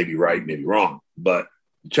 Maybe right, maybe wrong. But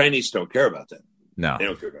the Chinese don't care about that. No. They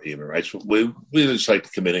don't care about human rights. We just like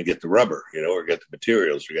to come in and get the rubber, or get the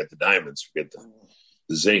materials, or get the diamonds, or get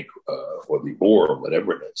the zinc, or the ore, or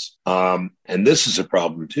whatever it is. And this is a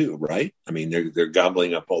problem too, right? I mean, they're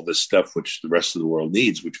gobbling up all this stuff which the rest of the world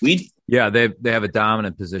needs, which we need. Yeah, they have a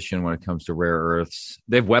dominant position when it comes to rare earths.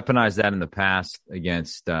 They've weaponized that in the past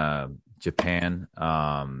against Japan,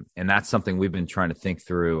 and that's something we've been trying to think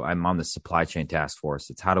through. I'm on the supply chain task force.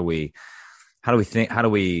 It's how do we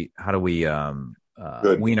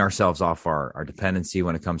wean ourselves off our dependency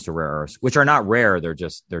when it comes to rare earths, which are not rare. They're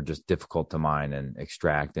just difficult to mine and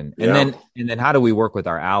extract, and then how do we work with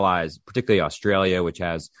our allies, particularly Australia, which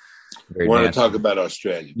has. I want to talk about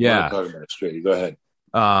Australia. Go ahead.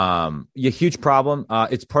 Huge problem.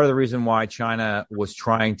 It's part of the reason why China was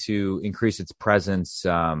trying to increase its presence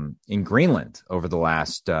in Greenland over the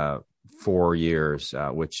last 4 years,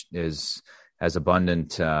 which has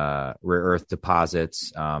abundant rare earth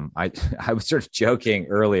deposits. I was sort of joking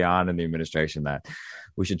early on in the administration that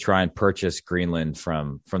we should try and purchase Greenland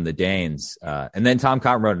from the Danes. And then Tom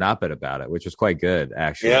Cotton wrote an op-ed about it, which was quite good,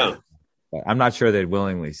 actually. Yeah. But I'm not sure they'd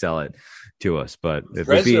willingly sell it to us, but the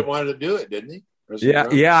president wanted to do it, didn't he?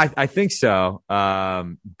 I think so.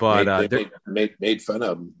 But made fun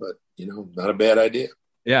of him, but not a bad idea.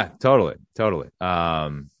 Yeah, totally.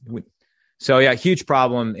 So huge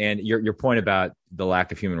problem. And your point about the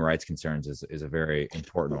lack of human rights concerns is a very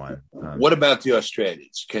important one. What about the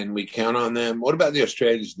Australians? Can we count on them? What about the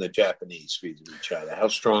Australians and the Japanese vis-a-vis China? How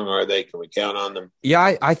strong are they? Can we count on them?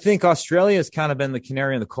 Yeah, I think Australia has kind of been the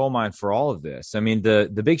canary in the coal mine for all of this. I mean, the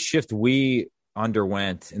big shift we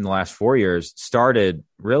underwent in the last 4 years started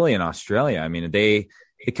really in Australia. I mean,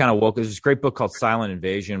 it kind of woke. There's this great book called Silent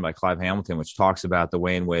Invasion by Clive Hamilton, which talks about the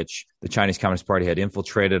way in which the Chinese Communist Party had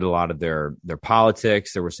infiltrated a lot of their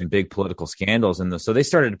politics. There were some big political scandals, and so they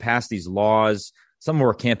started to pass these laws. Some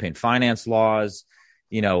were campaign finance laws.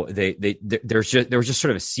 There was just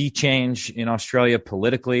sort of a sea change in Australia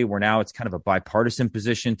politically, where now it's kind of a bipartisan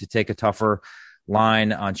position to take a tougher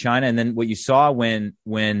line on China. And then what you saw when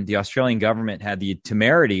the Australian government had the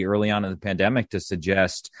temerity early on in the pandemic to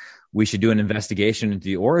suggest we should do an investigation into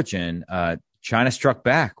the origin, China struck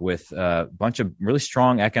back with a bunch of really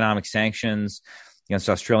strong economic sanctions against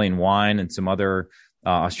Australian wine and some other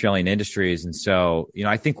Australian industries. And so,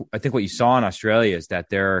 I think what you saw in Australia is that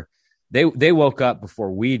they woke up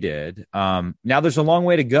before we did. Now there's a long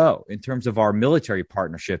way to go in terms of our military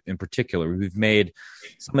partnership in particular. We've made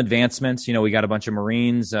some advancements. We got a bunch of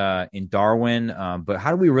Marines in Darwin, but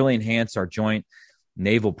how do we really enhance our joint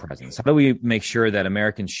naval presence? How do we make sure that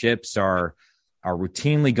American ships are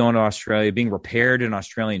routinely going to Australia, being repaired in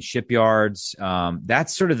Australian shipyards?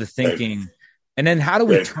 That's sort of the thinking. And then how do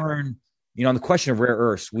we turn, on the question of rare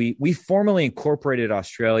earths, we formally incorporated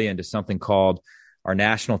Australia into something called our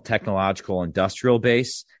National Technological Industrial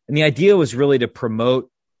Base. And the idea was really to promote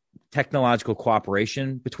technological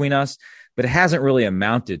cooperation between us, but it hasn't really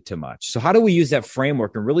amounted to much. So how do we use that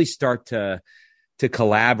framework and really start to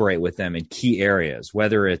collaborate with them in key areas,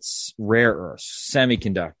 whether it's rare earths,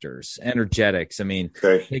 semiconductors, energetics? I mean,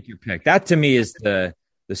 take your pick. That to me is the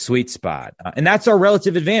sweet spot. And that's our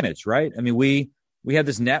relative advantage, right? I mean, we have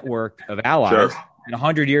this network of allies And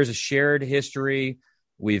 100 years of shared history.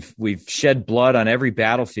 We've shed blood on every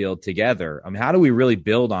battlefield together. I mean, how do we really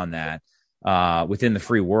build on that within the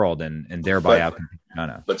free world and thereby outcompete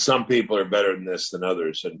China? But some people are better than this than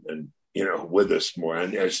others, and with us more.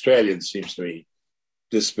 And Australians seems to me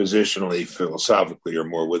dispositionally, philosophically, are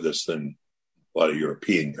more with us than a lot of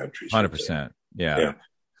European countries. 100%. Yeah.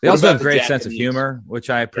 They also have a great sense of humor, which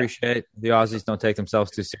I appreciate. The Aussies don't take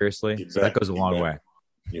themselves too seriously. So that goes a long way.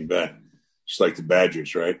 You bet. Just like the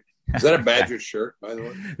Badgers, right? Is that a Badger shirt, by the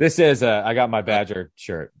way? This is I got my Badger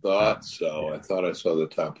shirt. Thought so. Yeah. I thought I saw the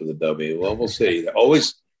top of the W. Well, we'll see. There's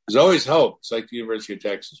always hope. It's like the University of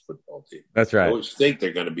Texas football team. That's right. I always think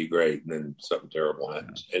they're going to be great, and then something terrible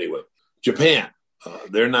happens. Anyway, Japan.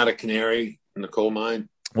 They're not a canary in the coal mine.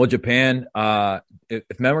 Well, Japan,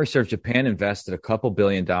 if memory serves, Japan invested $2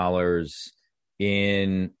 billion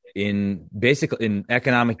in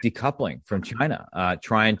economic decoupling from China,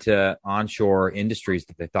 trying to onshore industries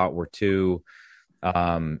that they thought were too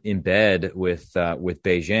in bed with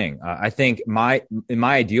Beijing. I think in my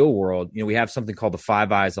ideal world, we have something called the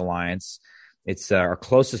Five Eyes Alliance. It's our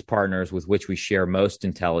closest partners with which we share most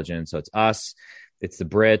intelligence. So it's us. It's the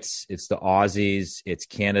Brits, it's the Aussies, it's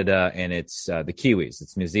Canada, and it's the Kiwis,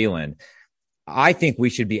 it's New Zealand. I think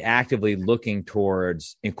we should be actively looking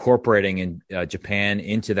towards incorporating Japan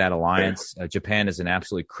into that alliance. Japan is an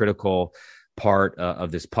absolutely critical part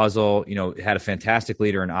of this puzzle. It had a fantastic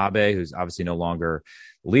leader in Abe, who's obviously no longer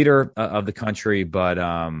leader of the country, but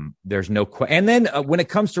there's no question. And then when it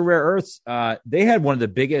comes to rare earths, they had one of the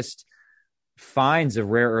biggest finds of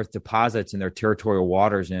rare earth deposits in their territorial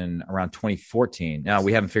waters in around 2014. Now,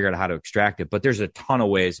 we haven't figured out how to extract it, but there's a ton of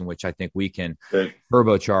ways in which I think we can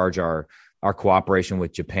turbocharge our cooperation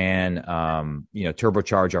with Japan,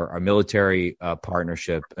 turbocharge our military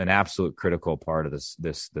partnership, an absolute critical part of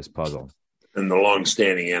this puzzle. And the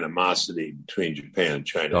longstanding animosity between Japan and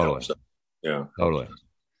China. Totally. Yeah. Totally.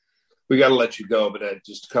 We got to let you go, but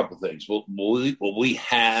just a couple of things. Will we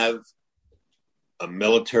have a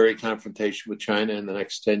military confrontation with China in the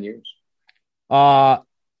next 10 years?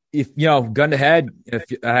 If gun to head, if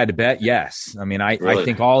I had to bet, yes. I mean, I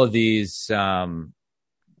think all of these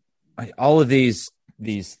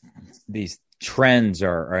trends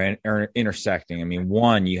are intersecting. I mean,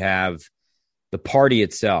 one, you have the party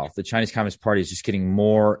itself. The Chinese Communist Party is just getting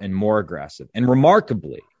more and more aggressive, and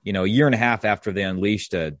remarkably, a year and a half after they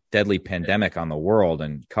unleashed a deadly pandemic on the world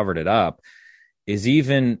and covered it up, is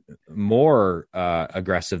even more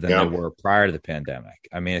aggressive than they were prior to the pandemic.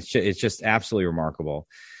 I mean, it's just absolutely remarkable.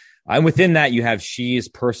 And within that, you have Xi's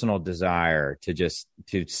personal desire to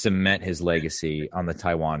cement his legacy on the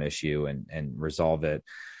Taiwan issue and resolve it.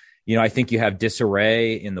 I think you have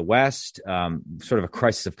disarray in the West, sort of a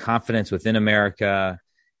crisis of confidence within America,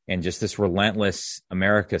 and just this relentless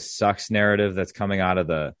America sucks narrative that's coming out of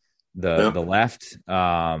the left.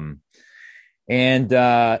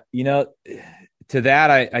 To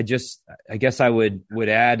that, I guess I would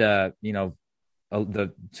add,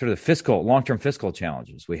 the sort of long-term fiscal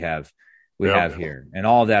challenges we have here, and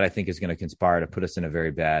all of that I think is going to conspire to put us in a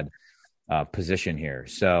very bad position here.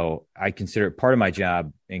 So I consider it part of my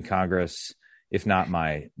job in Congress, if not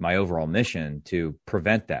my overall mission, to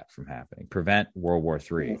prevent that from happening, prevent World War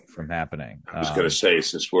III from happening. I was going to say,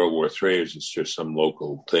 is this World War III, or is it just some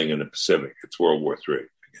local thing in the Pacific? It's World War III, I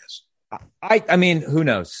guess. I mean, who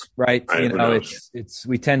knows, right? It's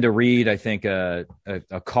we tend to read, I think, a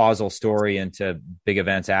causal story into big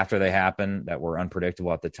events after they happen that were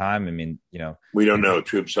unpredictable at the time. I mean, we don't know.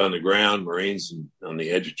 Troops on the ground, Marines on the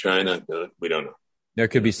edge of China. We don't know. There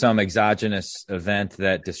could be some exogenous event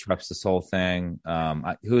that disrupts this whole thing.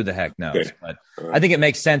 Who the heck knows? Okay. But I think it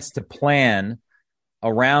makes sense to plan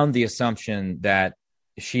around the assumption that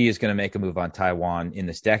Xi is going to make a move on Taiwan in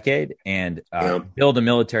this decade and build a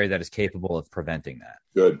military that is capable of preventing that.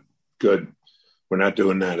 Good. We're not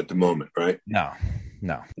doing that at the moment, right? No.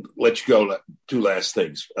 Let you go. Two last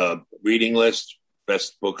things. Reading list,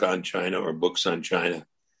 best book on China or books on China.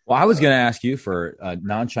 Well, I was going to ask you for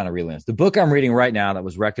non-China reading list. The book I'm reading right now that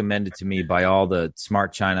was recommended to me by all the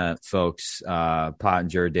smart China folks,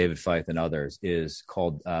 Pottinger, David Feith, and others, is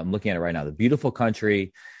called, I'm looking at it right now, The Beautiful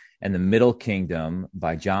Country and the Middle Kingdom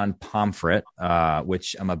by John Pomfret,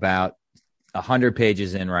 which I'm about 100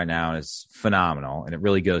 pages in right now, and it's phenomenal. And it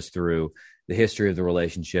really goes through the history of the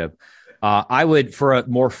relationship. I would, for a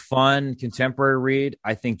more fun contemporary read,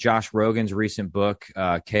 I think Josh Rogan's recent book,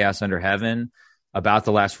 Chaos Under Heaven, about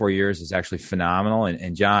the last 4 years is actually phenomenal.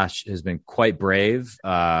 And Josh has been quite brave,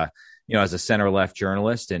 as a center-left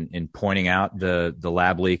journalist in pointing out the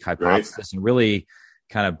lab leak hypothesis, and really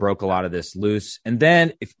kind of broke a lot of this loose. And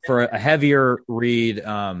then for a heavier read,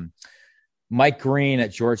 Mike Green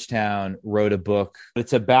at Georgetown wrote a book.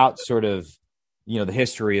 It's about sort of, the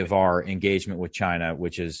history of our engagement with China,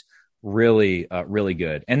 which is really, really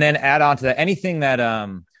good. And then add on to that, anything that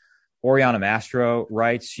Oriana Mastro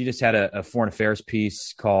writes. She just had a foreign affairs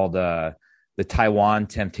piece called The Taiwan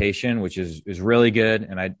Temptation, which is really good.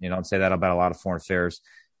 And I don't say that about a lot of foreign affairs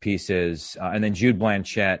pieces. And then Jude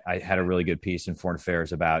Blanchett, I had a really good piece in foreign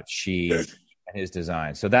affairs about Xi and his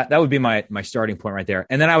design. So that would be my starting point right there.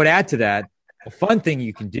 And then I would add to that, a fun thing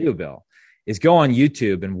you can do, Bill, is go on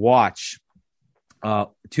YouTube and watch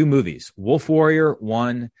 2 movies, Wolf Warrior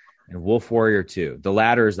 1 and Wolf Warrior 2. The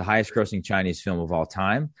latter is the highest grossing Chinese film of all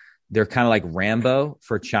time. They're kind of like Rambo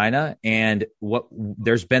for China. And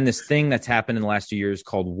there's been this thing that's happened in the last 2 years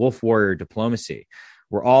called Wolf Warrior diplomacy,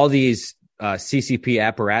 where all these CCP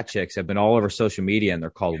apparatchiks have been all over social media, and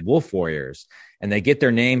they're called Wolf Warriors. And they get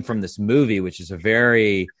their name from this movie, which is a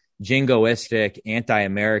very jingoistic,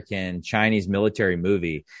 anti-American Chinese military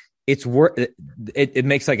movie. It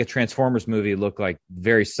makes like a Transformers movie look like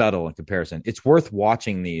very subtle in comparison. It's worth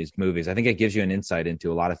watching these movies. I think it gives you an insight into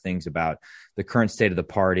a lot of things about the current state of the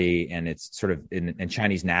party and its sort of in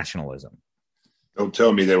Chinese nationalism. Don't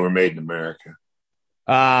tell me they were made in America.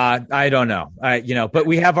 I don't know. But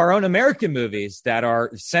we have our own American movies that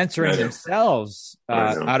are censoring themselves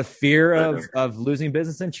out of fear of losing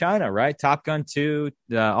business in China, right? Top Gun 2,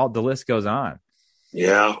 all the list goes on.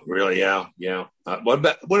 Yeah, really. Yeah. What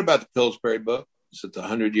about the Pillsbury book? Is it the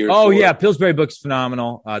 100 years? Oh, yeah. Pillsbury book's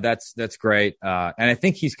phenomenal. That's great. And I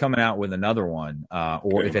think he's coming out with another one,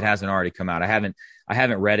 or if it hasn't already come out, I haven't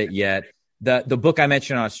read it yet. The book I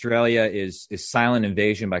mentioned in Australia is Silent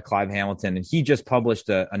Invasion by Clive Hamilton. And he just published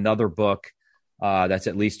another book that's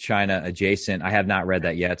at least China adjacent. I have not read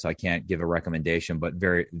that yet, so I can't give a recommendation, but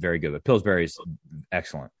very, very good. But Pillsbury is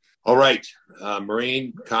excellent. All right.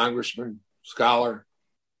 Marine, Congressman, scholar,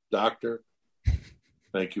 doctor.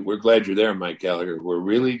 Thank you. We're glad you're there, Mike Gallagher. We're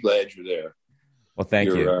really glad you're there. Well, thank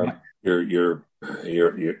you. You're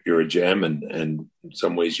a gem and in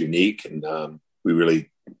some ways unique. And we really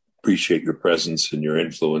appreciate your presence and your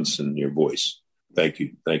influence and your voice. Thank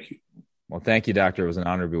you. Well, thank you, Doctor. It was an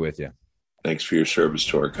honor to be with you. Thanks for your service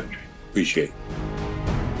to our country. Appreciate it.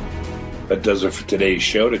 That does it for today's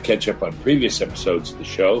show. To catch up on previous episodes of the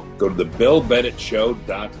show, go to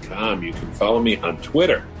thebillbennettshow.com. You can follow me on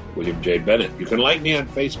Twitter, William J. Bennett. You can like me on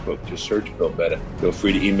Facebook. Just search Bill Bennett. Feel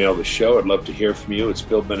free to email the show. I'd love to hear from you. It's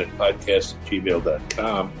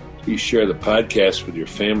billbennettpodcast@gmail.com. Please share the podcast with your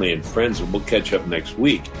family and friends, and we'll catch up next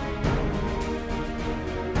week.